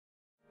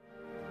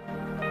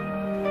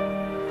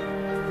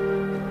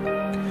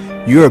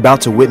You are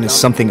about to witness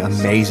something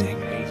amazing.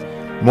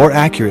 More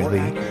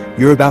accurately,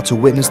 you're about to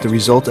witness the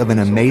result of an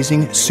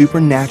amazing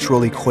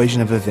supernatural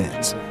equation of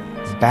events: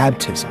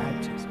 baptism.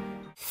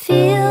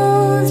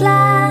 Feels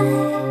like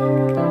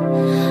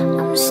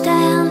I'm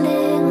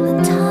standing on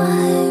a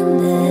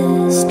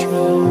timeless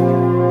dream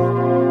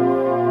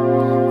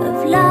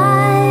of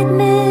light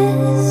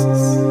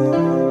mists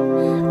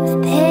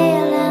with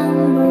pale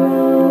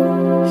ambrose.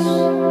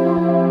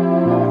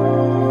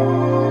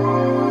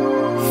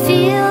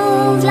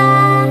 Feels like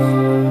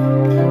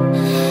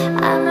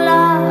I'm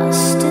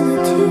lost in a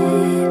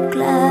deep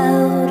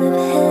cloud of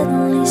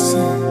heavenly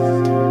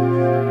scent.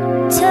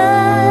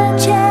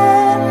 Touching,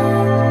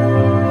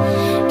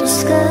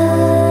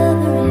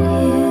 discovering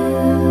you.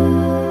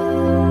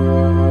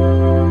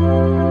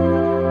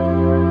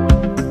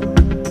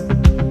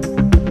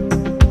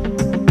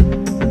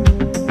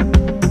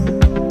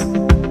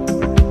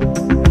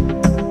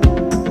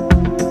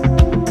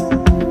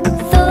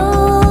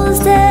 Those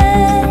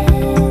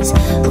days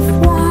of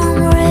warm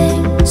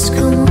rains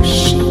come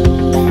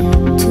rushing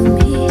back to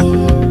me.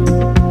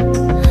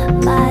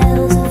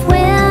 Miles of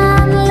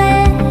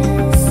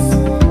windless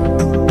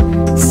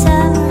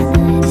summer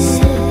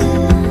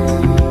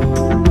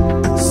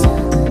nights,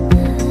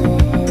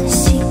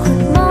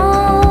 secret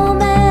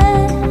moments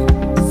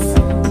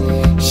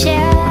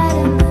shared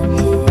in the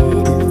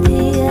heat of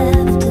the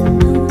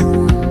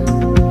afternoon.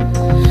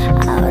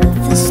 Out of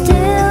the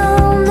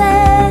stillness,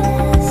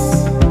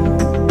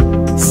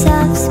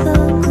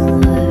 soft-spoken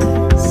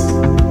words.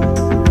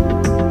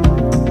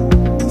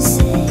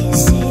 Say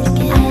it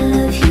again. I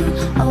love you,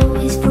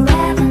 always,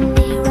 forever,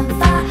 near and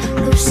far,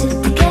 closer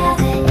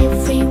together,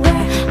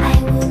 everywhere. I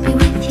will be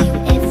with you,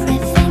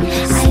 everything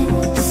I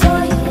will do for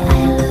you. I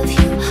love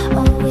you,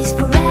 always,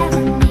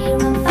 forever, near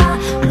and far,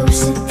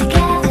 closer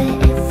together,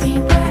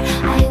 everywhere.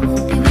 I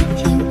will be with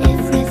you,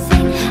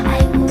 everything I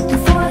will do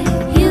for you.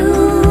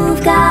 You've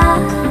got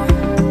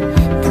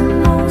the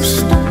most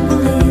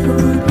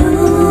unbelievable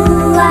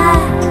blue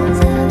eyes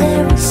I've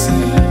ever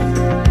seen.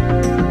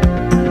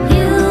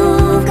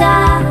 You've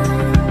got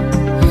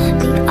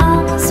me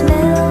almost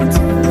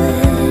melted away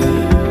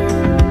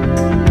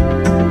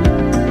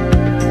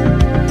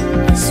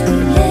as we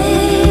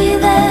lay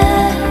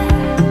there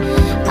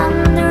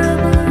under a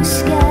blue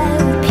sky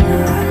with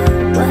pure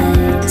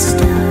white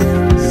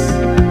stars.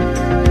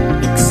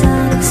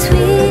 Exotic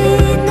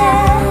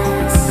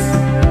sweetness,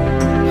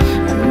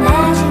 a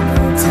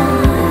magical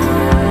time.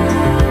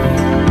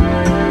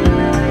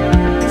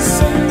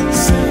 Say it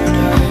again.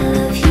 I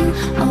love you,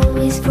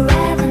 always,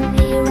 forever,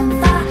 near and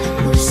far,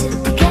 closer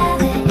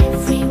together,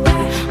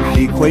 everywhere.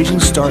 The equation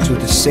starts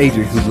with a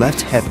Savior who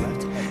left heaven,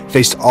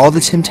 faced all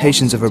the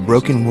temptations of a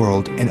broken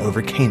world and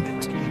overcame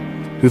it,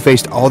 who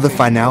faced all the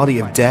finality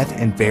of death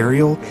and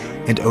burial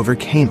and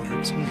overcame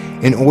it,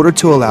 in order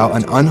to allow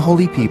an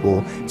unholy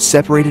people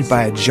separated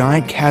by a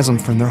giant chasm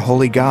from their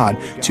holy God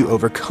to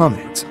overcome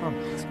it.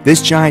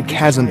 This giant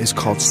chasm is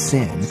called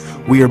sin.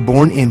 We are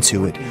born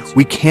into it.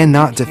 We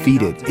cannot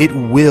defeat it. It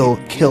will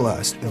kill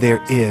us.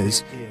 There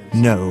is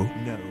no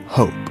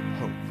hope.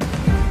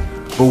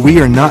 But we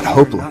are not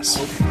hopeless.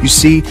 You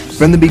see,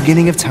 from the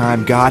beginning of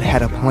time, God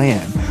had a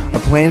plan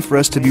for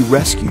us to be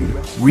rescued,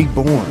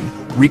 reborn,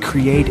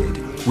 recreated,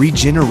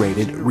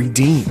 regenerated,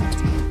 redeemed.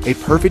 A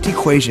perfect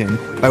equation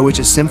by which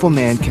a sinful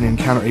man can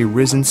encounter a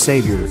risen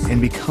Savior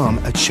and become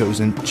a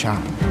chosen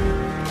child.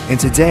 And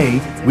today,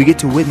 we get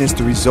to witness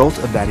the result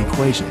of that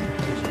equation: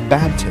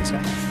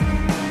 baptism.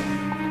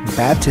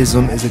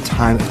 Baptism is a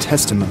time of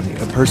testimony,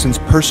 a person's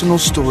personal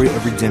story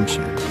of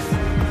redemption.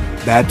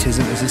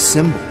 Baptism is a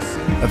symbol,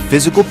 a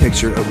physical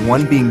picture of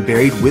one being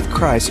buried with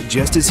Christ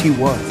just as he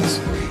was,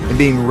 and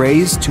being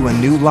raised to a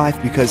new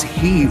life because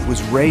he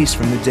was raised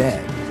from the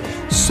dead,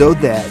 so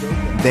that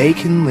they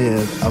can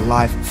live a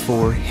life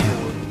for him.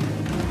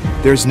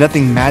 There's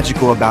nothing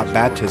magical about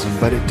baptism,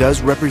 but it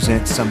does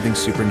represent something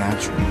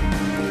supernatural.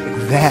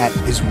 That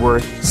is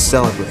worth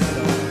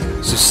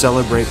celebrating. So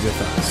celebrate with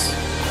us.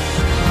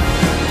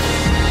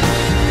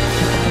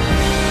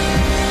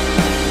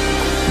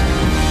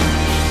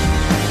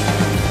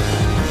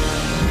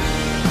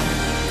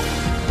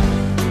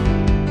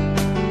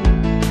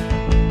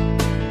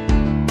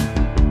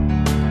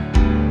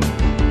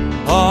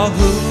 All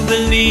who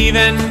believe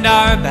and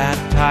are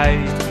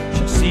baptized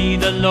shall see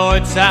the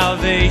Lord's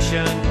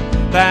salvation.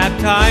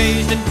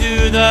 Baptized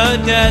into the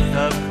death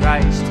of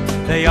Christ,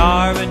 they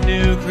are a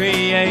new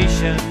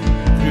creation.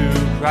 Through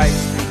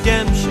Christ's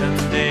redemption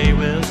they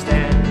will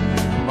stand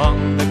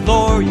among the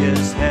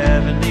glorious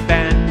heavenly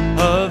band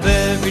of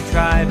every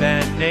tribe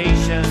and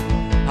nation.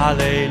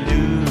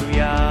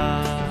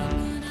 Hallelujah.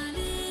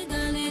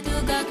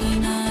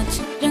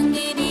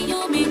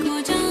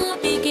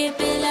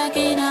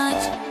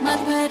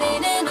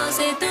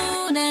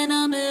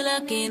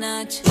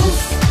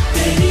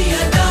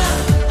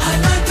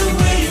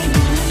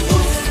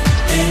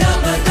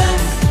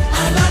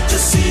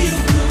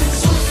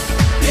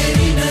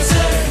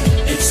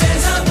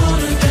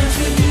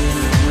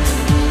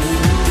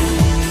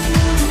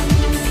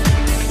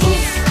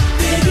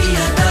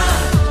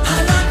 I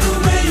like the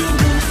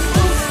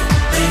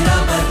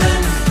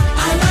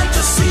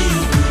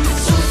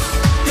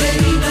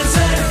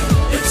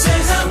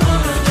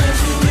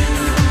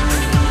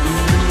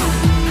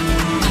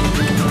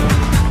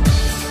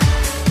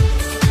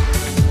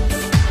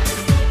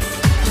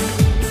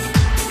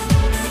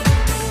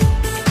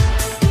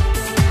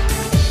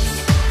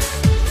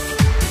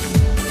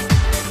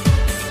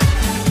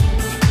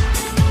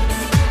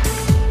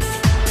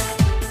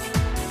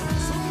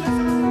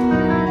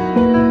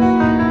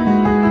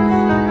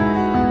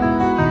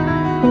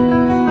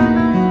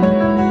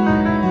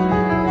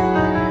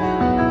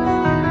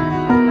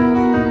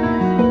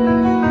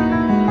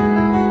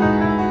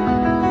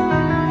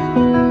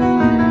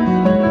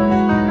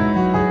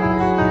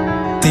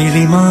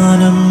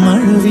കിളിമാനം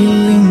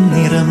മഴവില്ലിൻ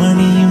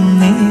നിറമണിയും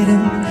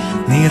നേരം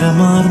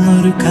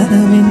നിറമാർന്നൊരു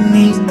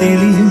കനവെന്നിൽ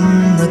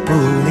തെളിയുന്ന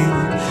പോലെ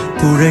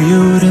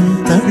പുഴയോരം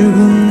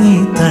തഴുകുന്നീ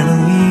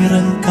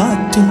തണുനീറൻ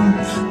കാറ്റും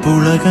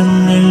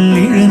പുളകങ്ങൾ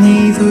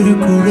ഇഴനെയ്തൊരു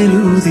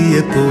കുഴലൂതിയ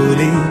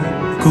പോലെ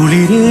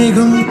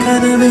കുളിരേകും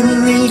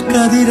കനവെന്നിൽ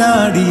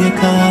കതിരാടിയ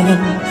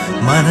കാലം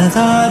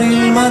മനതാരിൽ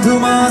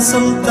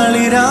മധുമാസം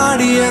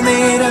തളിരാടിയ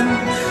നേരം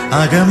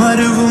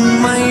അകമരുവും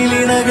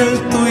മയിലിണകൾ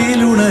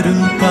തുയിലുണരും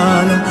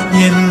കാലം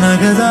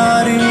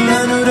എന്നകതാരിൽ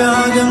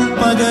അനുരാഗം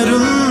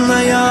പകരുന്ന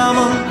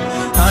യാമം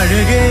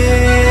അഴകേ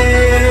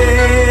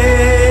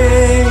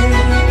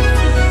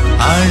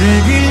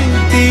അഴകിൽ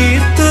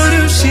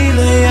തീർത്തൊരു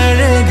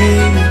ശിലയഴകേ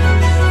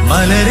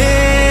മലരേ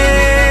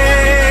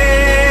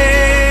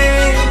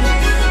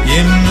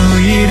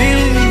എന്നുയിരിൽ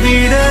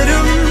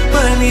വിടരും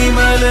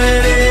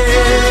പനിമലരേ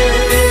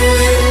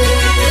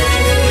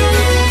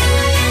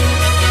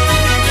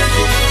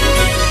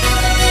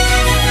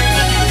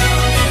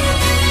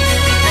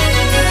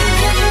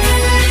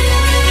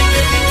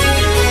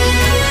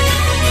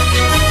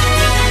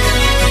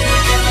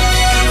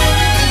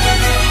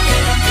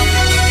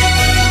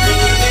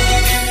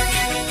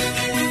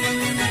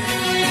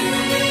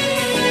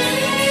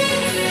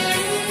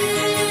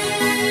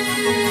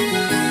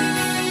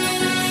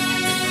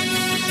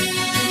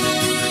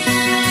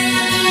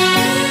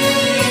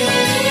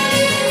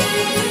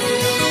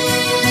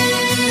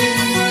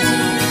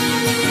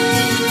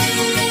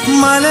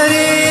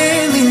മലരേ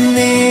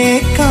നിന്നെ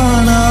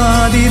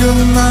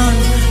കാണാതിരുന്നാൽ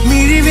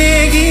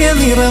മിഴിവേകിയ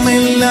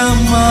നിറമെല്ലാം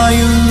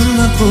മായുന്ന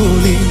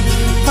പോലെ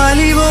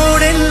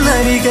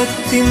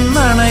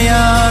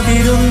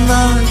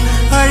അലിവോടെന്നരികത്തിന്നണയാതിരുന്നാൽ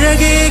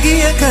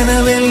അഴകേകിയ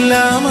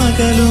കനവെല്ലാം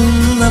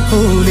അകലുന്ന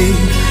പോലെ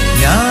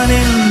ഞാൻ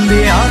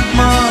എൻ്റെ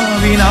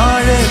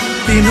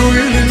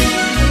ആത്മാവിനാഴത്തിനുള്ളിൽ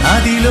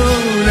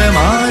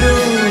അതിലോലമാരോരും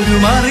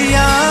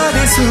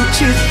അറിയാതെ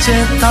സൂക്ഷിച്ച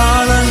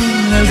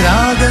താളങ്ങൾ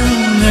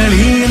രാഗങ്ങൾ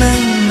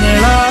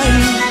ഈണങ്ങളായി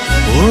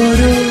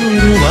ഓരോരോ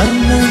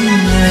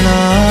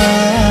വർണ്ണങ്ങളായി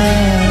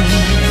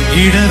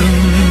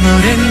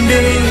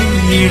ഇടറുന്നൊരെൻ്റെ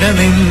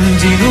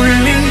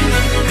ഇടനെഞ്ചിനുള്ളിൽ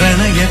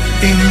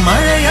പ്രണയത്തിൻ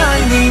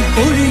മഴയായി നീ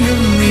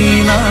പൊഴിയും നീ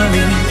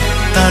നാളിൽ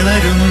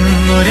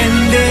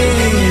തളരുന്നൊരെൻ്റെ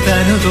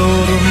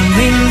തനുതോറും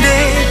നിന്റെ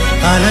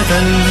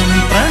അലതല്ലും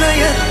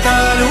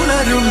പ്രണയത്താൽ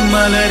ഉണരും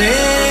മലരേ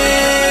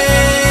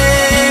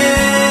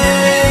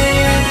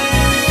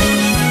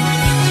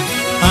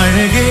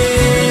അഴകേ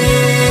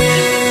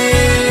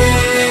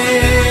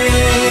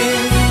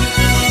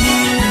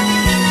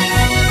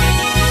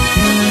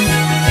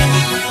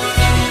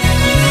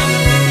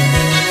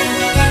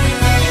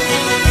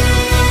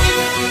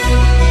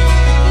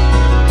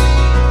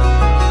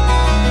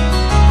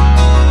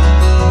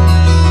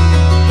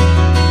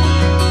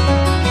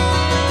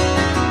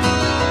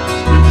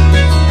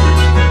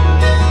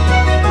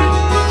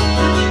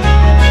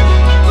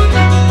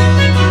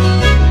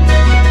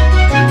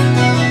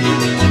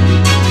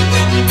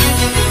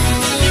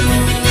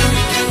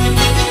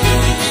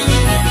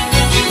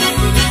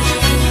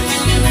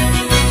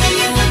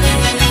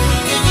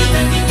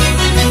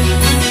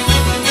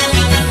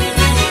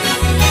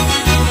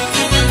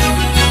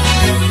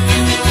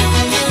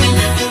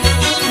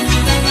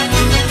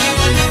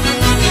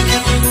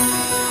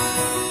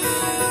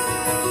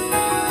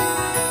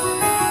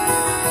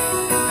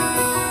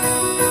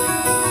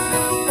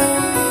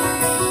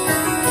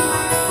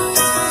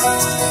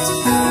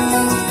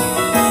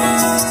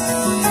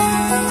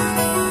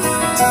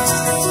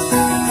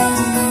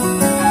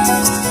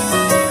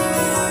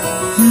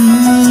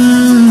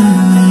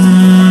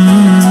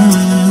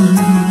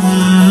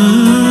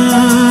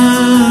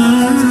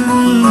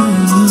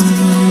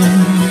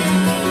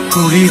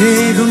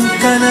കുളിരേകും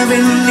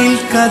കനവെന്നിൽ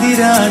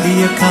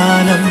കതിരാടിയ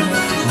കാലം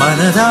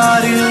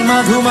മനതാരിൽ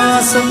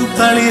മധുമാസം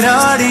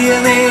തളിരാടിയ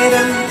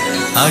നേരം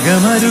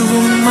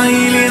അകമരുവും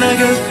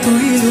മയിലിണകൾ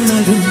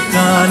തുയിലുണരും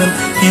കാലം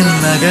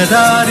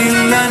എന്നകതാരിൽ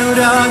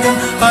അനുരാഗം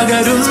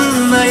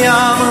പകരുന്ന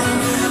യാമം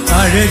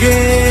അഴകേ